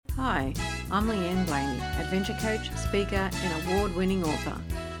Hi, I'm Leanne Blaney, adventure coach, speaker, and award-winning author.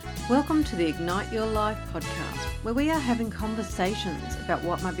 Welcome to the Ignite Your Life podcast, where we are having conversations about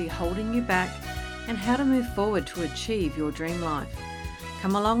what might be holding you back and how to move forward to achieve your dream life.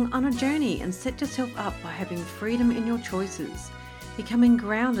 Come along on a journey and set yourself up by having freedom in your choices, becoming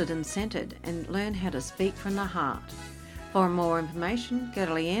grounded and centered, and learn how to speak from the heart. For more information, go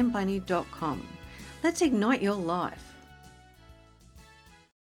to leanneblaney.com. Let's ignite your life.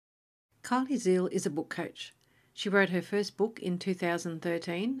 Kylie Zeal is a book coach. She wrote her first book in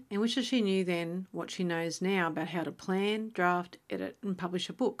 2013 and wishes she knew then what she knows now about how to plan, draft, edit and publish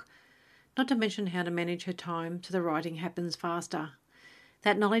a book, not to mention how to manage her time so the writing happens faster.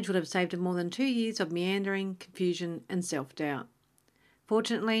 That knowledge would have saved her more than 2 years of meandering, confusion and self-doubt.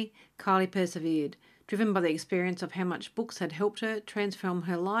 Fortunately, Kylie persevered, driven by the experience of how much books had helped her transform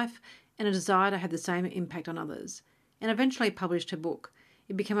her life and a desire to have the same impact on others, and eventually published her book.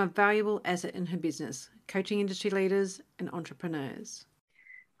 It became a valuable asset in her business, coaching industry leaders and entrepreneurs.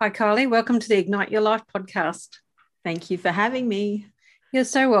 Hi, Kylie. Welcome to the Ignite Your Life podcast. Thank you for having me. You're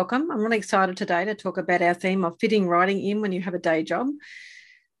so welcome. I'm really excited today to talk about our theme of fitting writing in when you have a day job.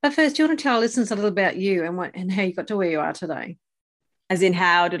 But first, do you want to tell our listeners a little about you and how you got to where you are today? As in,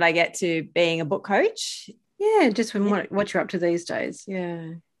 how did I get to being a book coach? Yeah, just what you're up to these days.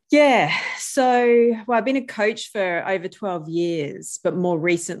 Yeah. So, I've been a coach for over 12 years, but more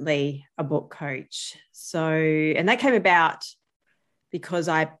recently a book coach. And that came about because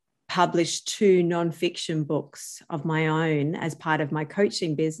I published 2 nonfiction books of my own as part of my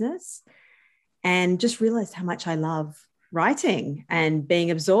coaching business and just realized how much I love writing and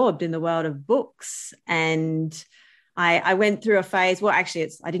being absorbed in the world of books. And I went through a phase. Well, actually,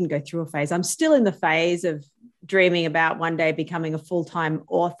 I didn't go through a phase. I'm still in the phase of dreaming about one day becoming a full-time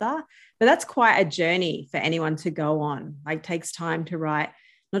author, but that's quite a journey for anyone to go on. Like, it takes time to write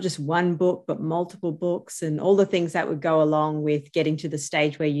not just one book, but multiple books and all the things that would go along with getting to the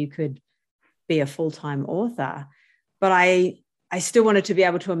stage where you could be a full-time author. But I still wanted to be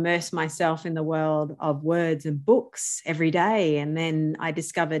able to immerse myself in the world of words and books every day. And then I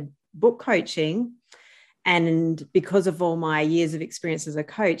discovered book coaching. And because of all my years of experience as a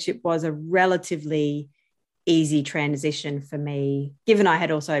coach, it was a relatively easy transition for me, given I had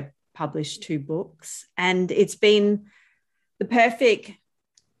also published 2 books. And it's been the perfect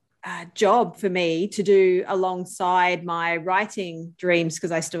job for me to do alongside my writing dreams,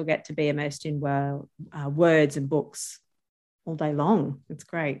 because I still get to be immersed in words and books all day long. It's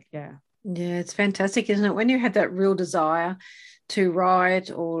great. Yeah, it's fantastic, isn't it? When you have that real desire to write,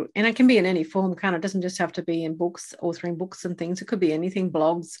 and it can be in any form, it doesn't just have to be in books, authoring books and things. It could be anything,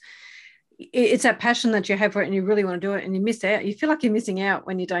 blogs. It's that passion that you have for it and you really want to do it, and you miss out. You feel like you're missing out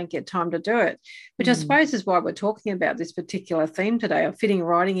when you don't get time to do it, which I suppose is why we're talking about this particular theme today of fitting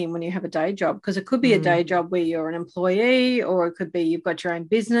writing in when you have a day job, because it could be a day job where you're an employee, or it could be you've got your own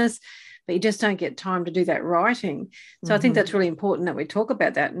business, but you just don't get time to do that writing. So I think that's really important that we talk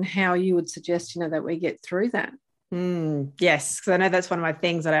about that and how you would suggest, that we get through that. Yes, because I know that's one of my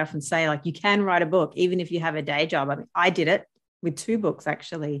things that I often say, like, you can write a book even if you have a day job. I mean, I did it with 2 books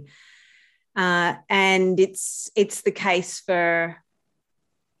actually. And it's the case for,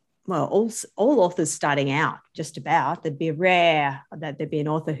 all authors starting out, just about. There'd be rare that there'd be an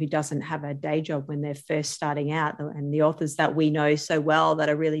author who doesn't have a day job when they're first starting out. And the authors that we know so well that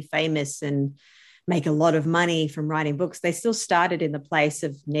are really famous and make a lot of money from writing books, they still started in the place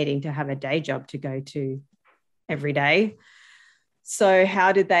of needing to have a day job to go to every day. So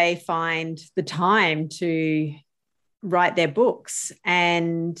how did they find the time to write their books?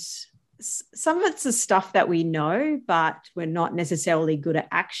 And some of it's the stuff that we know, but we're not necessarily good at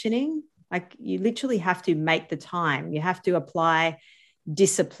actioning. Like, you literally have to make the time. You have to apply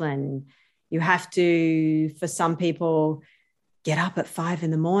discipline. You have to, for some people, get up at 5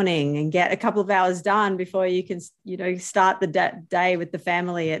 a.m. and get a couple of hours done before you can, start the day with the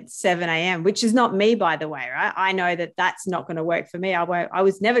family at 7 a.m., which is not me, by the way, right? I know that that's not going to work for me. I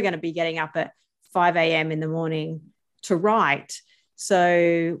was never going to be getting up at 5 a.m. in the morning to write.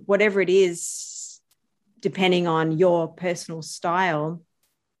 So whatever it is, depending on your personal style,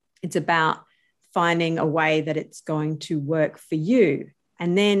 it's about finding a way that it's going to work for you.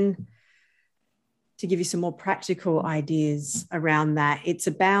 And then, to give you some more practical ideas around that, it's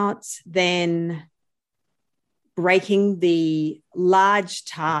about then breaking the large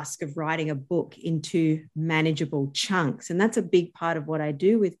task of writing a book into manageable chunks. And that's a big part of what I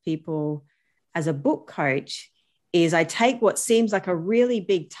do with people as a book coach, is I take what seems like a really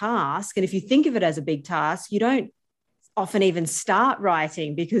big task. And if you think of it as a big task, you don't often even start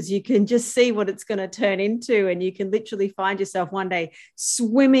writing, because you can just see what it's going to turn into, and you can literally find yourself one day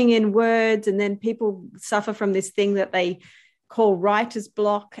swimming in words, and then people suffer from this thing that they call writer's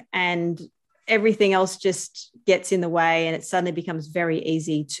block, and everything else just gets in the way, and it suddenly becomes very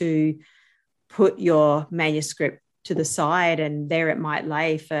easy to put your manuscript to the side, and there it might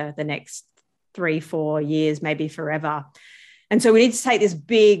lay for the next 3-4 years, maybe forever. And so we need to take this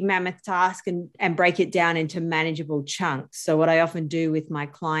big mammoth task and break it down into manageable chunks. So what I often do with my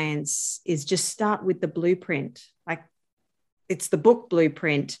clients is just start with the blueprint. Like, it's the book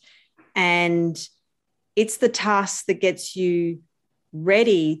blueprint, and it's the task that gets you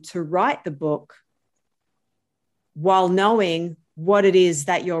ready to write the book while knowing what it is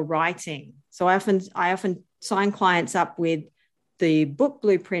that you're writing. So I often sign clients up with the book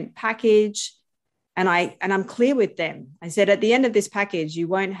blueprint package, and I'm clear with them. I said, at the end of this package, you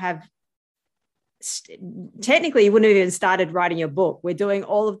won't have, technically you wouldn't have even started writing your book. We're doing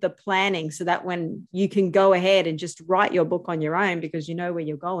all of the planning so that when you can go ahead and just write your book on your own because you know where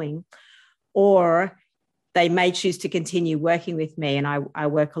you're going, or they may choose to continue working with me, and I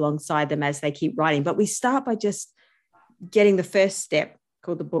work alongside them as they keep writing. But we start by just getting the first step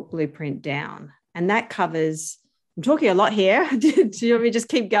called the book blueprint down. And that covers, I'm talking a lot here. Do you want me to just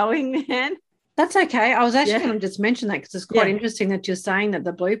keep going, man? That's okay. I was actually going to just mention that because it's quite interesting that you're saying that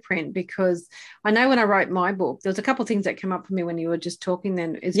the blueprint, because I know when I wrote my book, there was a couple of things that came up for me when you were just talking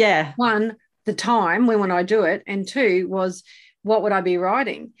then. One, the time when would I do it? And two was, what would I be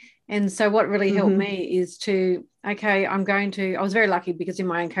writing? And so what really helped me is to, I was very lucky because in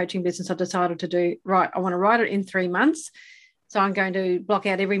my own coaching business, I decided to I want to write it in 3 months. So I'm going to block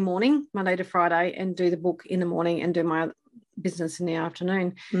out every morning, Monday to Friday, and do the book in the morning and do my business in the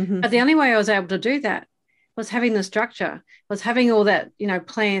afternoon. But the only way I was able to do that was having the structure, was having all that,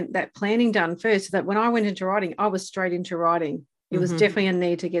 planning done first, so that when I went into writing, I was straight into writing. It was definitely a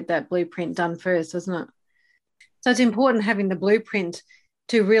need to get that blueprint done first, wasn't it? So it's important having the blueprint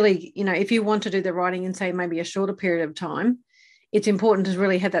to really, if you want to do the writing in, say, maybe a shorter period of time, it's important to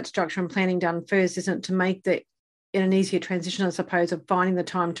really have that structure and planning done first, isn't it, to make an easier transition, I suppose, of finding the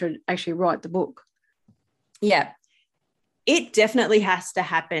time to actually write the book. Yeah. It definitely has to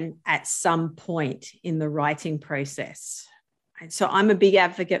happen at some point in the writing process. And so I'm a big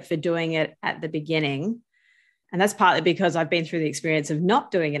advocate for doing it at the beginning. And that's partly because I've been through the experience of not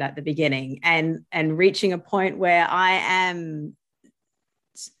doing it at the beginning and reaching a point where I am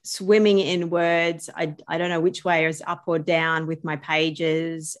swimming in words. I don't know which way is up or down with my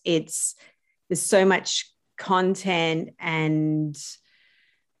pages. There's so much content, and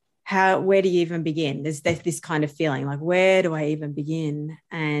where do you even begin? There's this kind of feeling like, where do I even begin?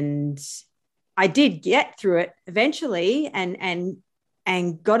 And I did get through it eventually and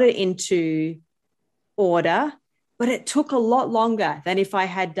got it into order, but it took a lot longer than if I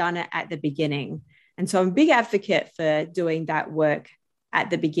had done it at the beginning. And so I'm a big advocate for doing that work at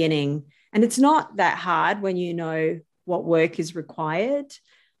the beginning. And it's not that hard when you know what work is required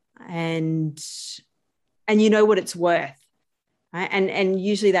and you know what it's worth. Right? And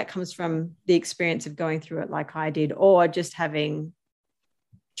usually that comes from the experience of going through it like I did, or just having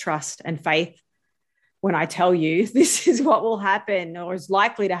trust and faith when I tell you this is what will happen or is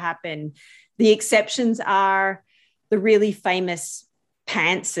likely to happen. The exceptions are the really famous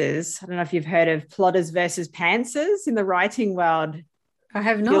pantsers. I don't know if you've heard of plotters versus pantsers in the writing world. I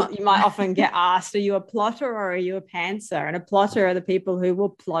have not. You might often get asked, are you a plotter or are you a pantser? And a plotter are the people who will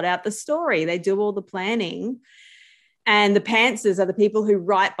plot out the story. They do all the planning. And the pantsers are the people who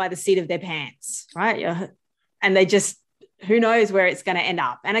write by the seat of their pants, right? And they just, who knows where it's going to end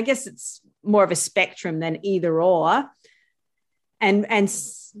up. And I guess it's more of a spectrum than either or. And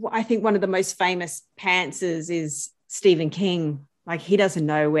I think one of the most famous pantsers is Stephen King. Like, he doesn't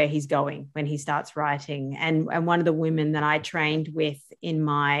know where he's going when he starts writing. And one of the women that I trained with in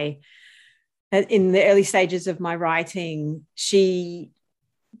the early stages of my writing, she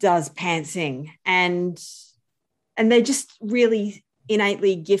does pantsing, and they're just really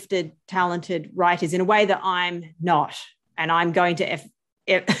innately gifted, talented writers in a way that I'm not. And I'm going to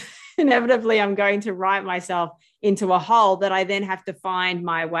inevitably, I'm going to write myself into a hole that I then have to find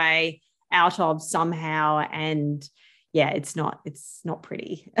my way out of somehow. And yeah, it's not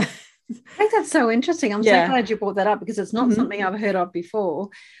pretty. I think that's so interesting. I'm so glad you brought that up, because it's not something I've heard of before.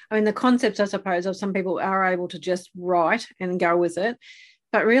 I mean, the concepts, I suppose, of some people are able to just write and go with it.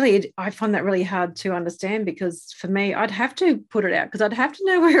 But really, I find that really hard to understand, because for me, I'd have to put it out because I'd have to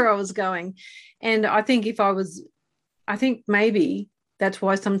know where I was going. And I think maybe that's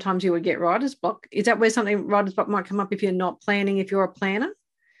why sometimes you would get writer's block. Is that where writer's block might come up if you're not planning, if you're a planner?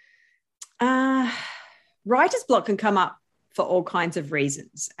 writer's block can come up for all kinds of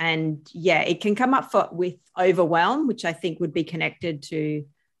reasons. And yeah, it can come up with overwhelm, which I think would be connected to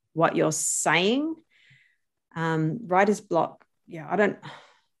what you're saying. Writer's block, yeah, I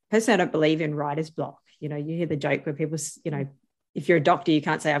don't believe in writer's block. You know, you hear the joke where people, you know, if you're a doctor, you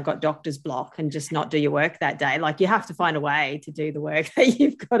can't say I've got doctor's block and just not do your work that day. Like, you have to find a way to do the work that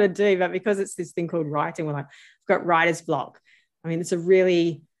you've got to do. But because it's this thing called writing, we're like, I've got writer's block. I mean, it's a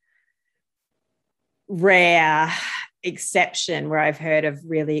really rare exception where I've heard of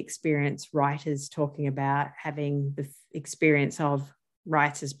really experienced writers talking about having the experience of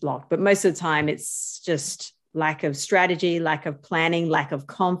writer's block. But most of the time it's just lack of strategy, lack of planning, lack of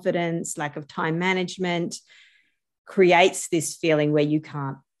confidence, lack of time management creates this feeling where you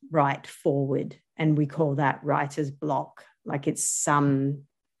can't write forward. And we call that writer's block. Like, it's some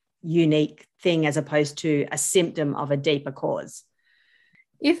unique thing as opposed to a symptom of a deeper cause.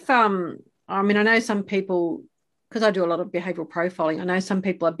 If, I mean, I know some people, because I do a lot of behavioural profiling, I know some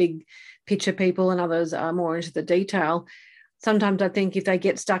people are big picture people and others are more into the detail. Sometimes I think if they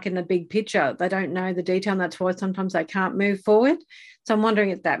get stuck in the big picture, they don't know the detail, and that's why sometimes they can't move forward. So I'm wondering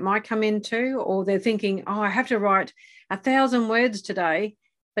if that might come in too, or they're thinking, oh, I have to write 1,000 words today,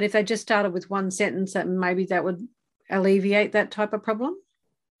 but if they just started with one sentence, that maybe that would alleviate that type of problem.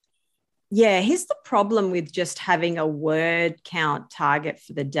 Yeah, here's the problem with just having a word count target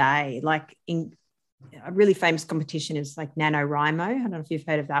for the day. Like, in a really famous competition is like NaNoWriMo. I don't know if you've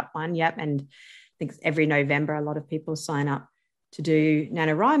heard of that one. Yep. And I think every November, a lot of people sign up to do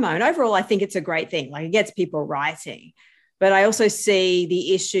NaNoWriMo. And overall, I think it's a great thing. Like, it gets people writing. But I also see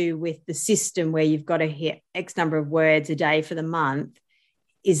the issue with the system where you've got to hit X number of words a day for the month,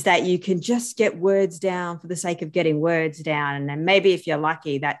 is that you can just get words down for the sake of getting words down. And then maybe if you're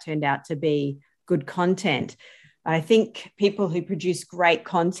lucky, that turned out to be good content. I think people who produce great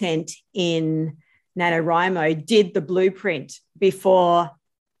content in NaNoWriMo did the blueprint before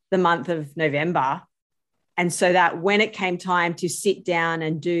the month of November. And so that when it came time to sit down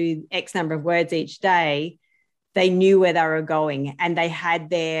and do X number of words each day, they knew where they were going, and they had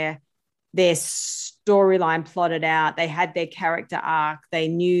their storyline plotted out. They had their character arc. They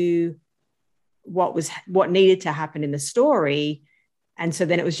knew what needed to happen in the story. And so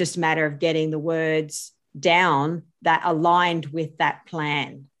then it was just a matter of getting the words down that aligned with that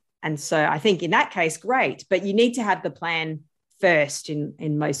plan. And so I think in that case, great, but you need to have the plan first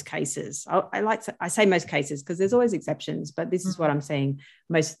in most cases. I say most cases because there's always exceptions, but this is what I'm saying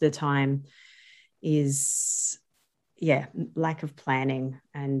most of the time is, yeah, lack of planning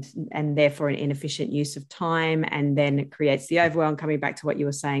and therefore an inefficient use of time. And then it creates the overwhelm, coming back to what you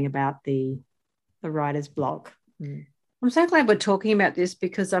were saying about the writer's block. I'm so glad we're talking about this,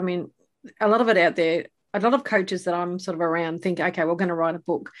 because I mean, a lot of it out there, a lot of coaches that I'm sort of around think, okay, we're going to write a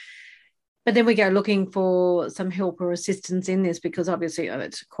book. But then we go looking for some help or assistance in this, because obviously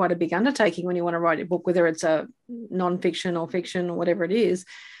it's quite a big undertaking when you want to write a book, whether it's a non-fiction or fiction or whatever it is.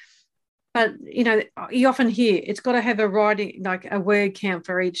 But, you know, you often hear it's got to have a writing, like a word count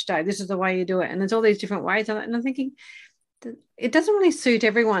for each day. This is the way you do it. And there's all these different ways. And I'm thinking it doesn't really suit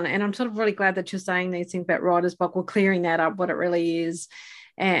everyone. And I'm sort of really glad that you're saying these things about writer's block. We're clearing that up, what it really is,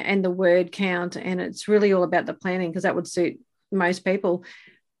 and the word count. And it's really all about the planning, because that would suit most people.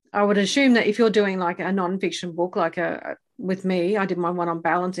 I would assume that if you're doing like a non-fiction book, like with me, I did my one on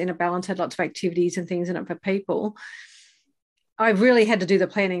balance. Inner Balance had lots of activities and things in it for people. I really had to do the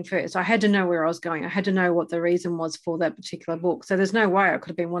planning first. I had to know where I was going. I had to know what the reason was for that particular book. So there's no way I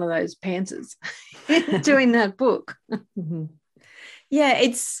could have been one of those pantsers doing that book. Mm-hmm. Yeah,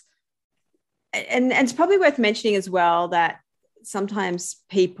 it's probably worth mentioning as well that sometimes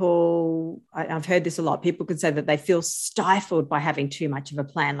people, I've heard this a lot, people could say that they feel stifled by having too much of a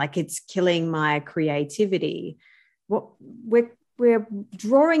plan, like it's killing my creativity. We're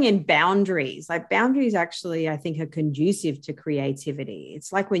drawing in boundaries. Like, boundaries actually, I think, are conducive to creativity.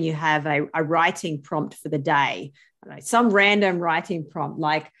 It's like when you have a writing prompt for the day, some random writing prompt,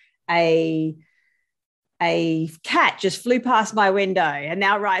 like a cat just flew past my window and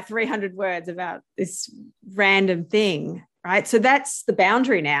now write 300 words about this random thing, right? So that's the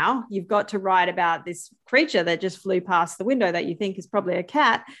boundary now. You've got to write about this creature that just flew past the window that you think is probably a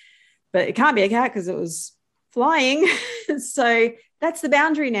cat, but it can't be a cat because it was flying. So that's the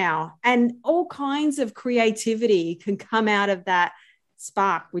boundary now. And all kinds of creativity can come out of that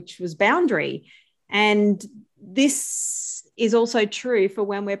spark, which was boundary. And this is also true for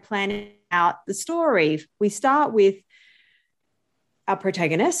when we're planning out the story. We start with our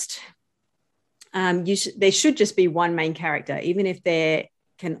protagonist. There should just be one main character, even if there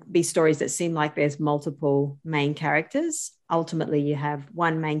can be stories that seem like there's multiple main characters. Ultimately, you have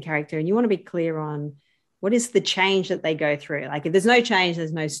one main character, and you want to be clear on What is the change that they go through? Like if there's no change,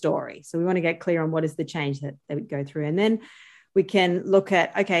 there's no story. So we want to get clear on what is the change that they would go through. And then we can look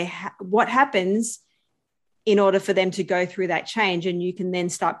at, okay, what happens in order for them to go through that change? And you can then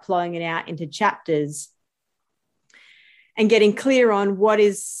start plowing it out into chapters and getting clear on what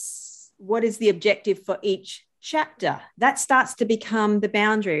is the objective for each chapter. That starts to become the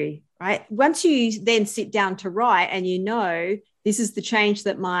boundary, right? Once you then sit down to write and you know this is the change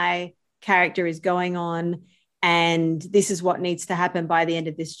that my character is going on and this is what needs to happen by the end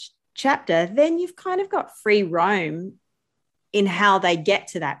of this chapter, then you've kind of got free roam in how they get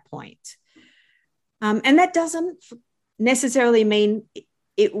to that point. And that doesn't necessarily mean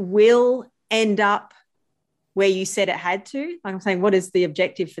it will end up where you said it had to. Like I'm saying, what is the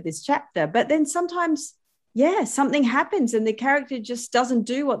objective for this chapter? But then sometimes, yeah, something happens and the character just doesn't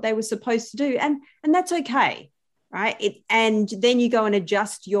do what they were supposed to do. And that's okay, right? And then you go and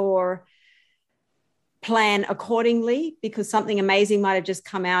adjust your plan accordingly because something amazing might have just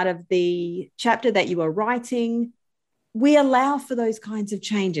come out of the chapter that you were writing. We allow for those kinds of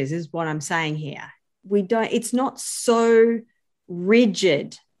changes is what I'm saying here. It's not so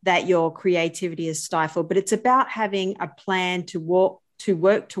rigid that your creativity is stifled, but it's about having a plan to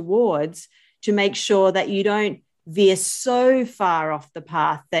work towards to make sure that you don't veer so far off the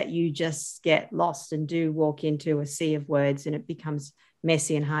path that you just get lost and do walk into a sea of words and it becomes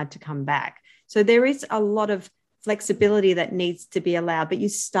messy and hard to come back. So there is a lot of flexibility that needs to be allowed, but you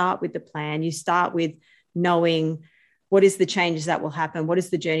start with the plan. You start with knowing what is the changes that will happen, what is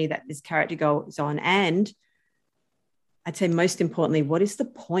the journey that this character goes on, and I'd say most importantly, what is the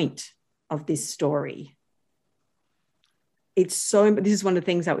point of this story? This is one of the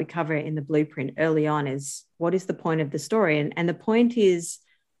things that we cover in the blueprint early on is what is the point of the story? And the point is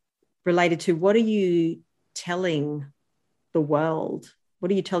related to what are you telling the world?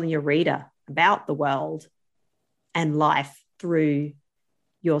 What are you telling your reader about the world and life through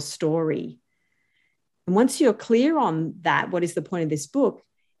your story? And once you're clear on that, what is the point of this book?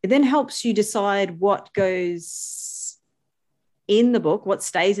 It then helps you decide what goes in the book, what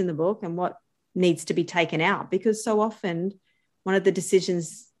stays in the book, and what needs to be taken out. Because so often a lot of the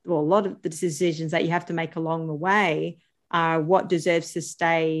decisions that you have to make along the way are what deserves to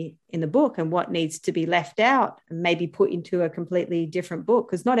stay in the book and what needs to be left out and maybe put into a completely different book,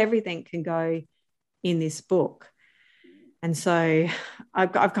 because not everything can go in this book. And so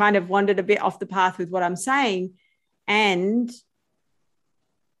I've kind of wandered a bit off the path with what I'm saying. And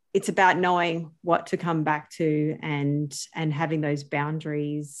it's about knowing what to come back to and having those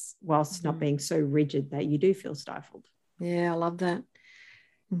boundaries whilst not being so rigid that you do feel stifled. Yeah, I love that.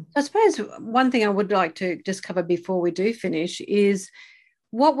 I suppose one thing I would like to just cover before we do finish is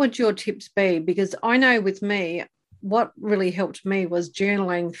what would your tips be? Because I know with me, what really helped me was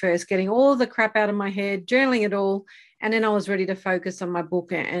journaling first, getting all the crap out of my head, journaling it all. And then I was ready to focus on my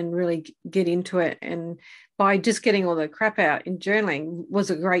book and really get into it. And by just getting all the crap out in journaling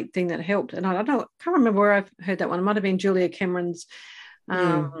was a great thing that helped. And I can't remember where I've heard that one. It might have been Julia Cameron's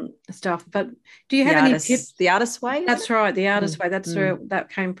stuff. But do you have any tips? The Artist's Way? That's right, the Artist's Way. That's where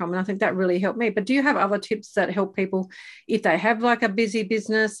that came from. And I think that really helped me. But do you have other tips that help people if they have like a busy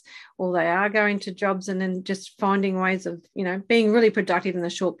business or they are going to jobs and then just finding ways of, being really productive in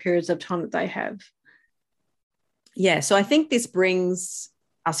the short periods of time that they have? Yeah, so I think this brings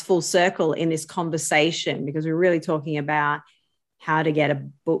us full circle in this conversation because we're really talking about how to get a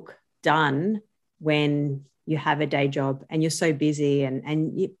book done when you have a day job and you're so busy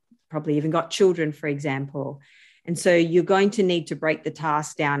and you probably even got children, for example. And so you're going to need to break the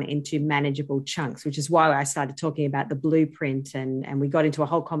task down into manageable chunks, which is why I started talking about the blueprint and we got into a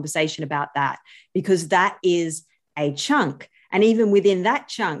whole conversation about that because that is a chunk. And even within that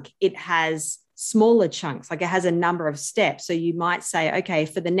chunk, it has smaller chunks, like it has a number of steps. So you might say, okay,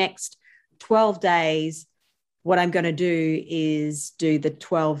 for the next 12 days, what I'm going to do is do the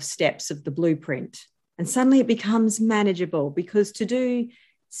 12 steps of the blueprint. And suddenly it becomes manageable because to do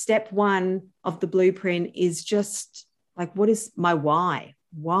step 1 of the blueprint is just like, what is my why?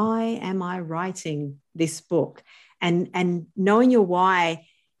 Why am I writing this book? And knowing your why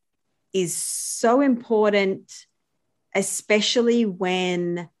is so important, especially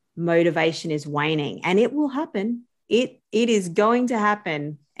when motivation is waning. And it will happen. It is going to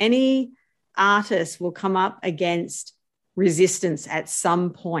happen. Any artist will come up against resistance at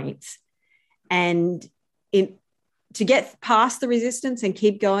some point. And to get past the resistance and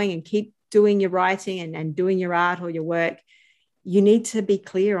keep going and keep doing your writing and doing your art or your work, you need to be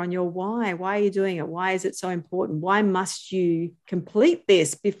clear on your why. Why are you doing it? Why is it so important? Why must you complete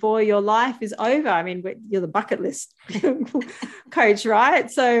this before your life is over? I mean, you're the bucket list coach, right?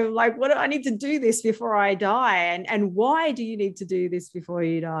 So like, what do I need to do this before I die? And why do you need to do this before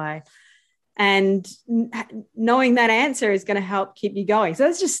you die? And knowing that answer is going to help keep you going. So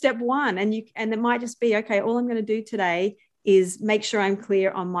that's just step one. And it might just be, okay, all I'm going to do today is make sure I'm clear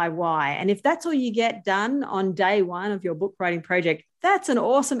on my why. And if that's all you get done on day one of your book writing project, that's an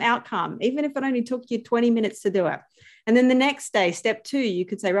awesome outcome, even if it only took you 20 minutes to do it. And then the next day, step two, you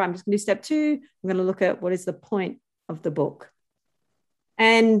could say, right, I'm just going to do step two. I'm going to look at what is the point of the book.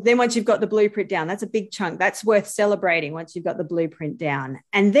 And then once you've got the blueprint down, that's a big chunk. That's worth celebrating once you've got the blueprint down.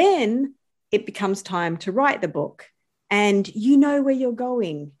 And then it becomes time to write the book. And you know where you're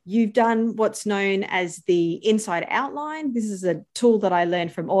going. You've done what's known as the inside outline. This is a tool that I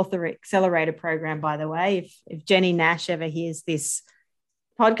learned from Author Accelerator program, by the way. If Jenny Nash ever hears this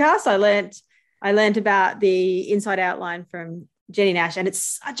podcast, I learned about the inside outline from Jenny Nash, and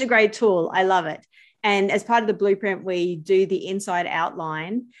it's such a great tool. I love it. And as part of the blueprint, we do the inside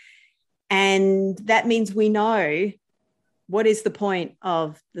outline. And that means we know what is the point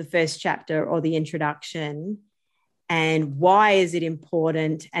of the first chapter or the introduction, and why is it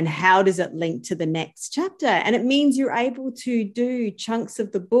important, and how does it link to the next chapter? And it means you're able to do chunks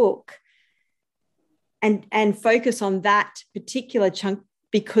of the book and focus on that particular chunk,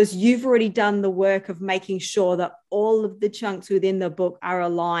 because you've already done the work of making sure that all of the chunks within the book are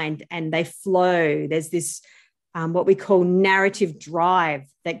aligned and they flow. There's this what we call narrative drive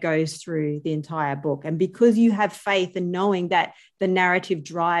that goes through the entire book. And because you have faith in knowing that the narrative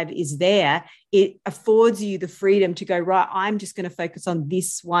drive is there, it affords you the freedom to go, right, I'm just going to focus on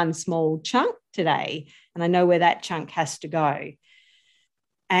this one small chunk today. And I know where that chunk has to go.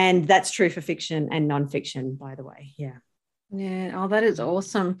 And that's true for fiction and nonfiction, by the way. Yeah. Yeah. Oh, that is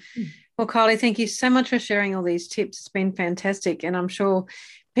awesome. Well, Kylie, thank you so much for sharing all these tips. It's been fantastic. And I'm sure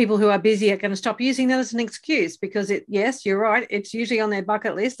people who are busy are going to stop using that as an excuse, because yes, you're right. It's usually on their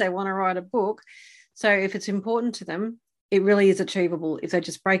bucket list. They want to write a book. So if it's important to them, it really is achievable if they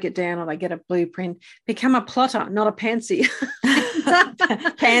just break it down or they get a blueprint. Become a plotter, not a pantsy.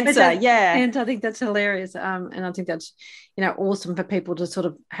 Pantser, yeah. And I think that's hilarious. And I think that's, awesome for people to sort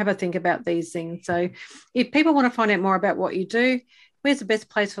of have a think about these things. So if people want to find out more about what you do, where's the best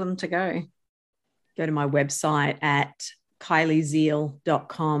place for them to go? Go to my website at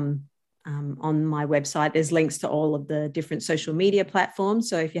kyliezeal.com. On my website, there's links to all of the different social media platforms.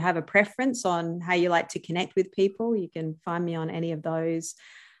 So if you have a preference on how you like to connect with people, you can find me on any of those.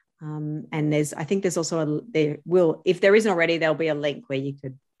 And I think there's also if there isn't already, there'll be a link where you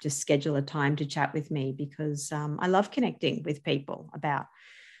could just schedule a time to chat with me, because I love connecting with people about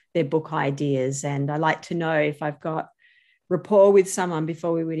their book ideas. And I like to know if I've got rapport with someone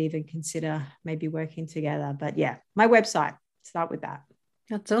before we would even consider maybe working together. But yeah, my website, start with that.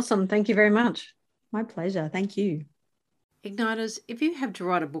 That's awesome. Thank you very much. My pleasure. Thank you. Igniters, if you have to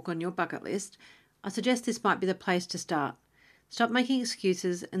write a book on your bucket list, I suggest this might be the place to start. Stop making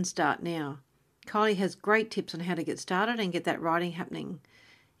excuses and start now. Kylie has great tips on how to get started and get that writing happening.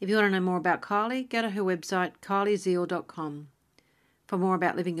 If you want to know more about Kylie, go to her website, kyliezeal.com. For more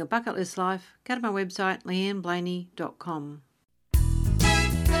about living your bucket list life, go to my website, leanneblaney.com.